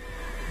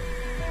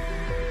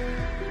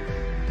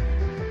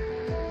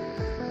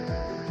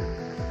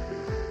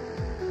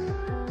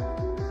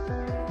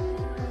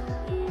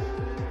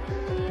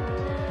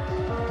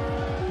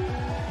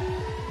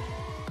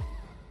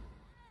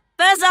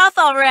 Buzz off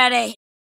already!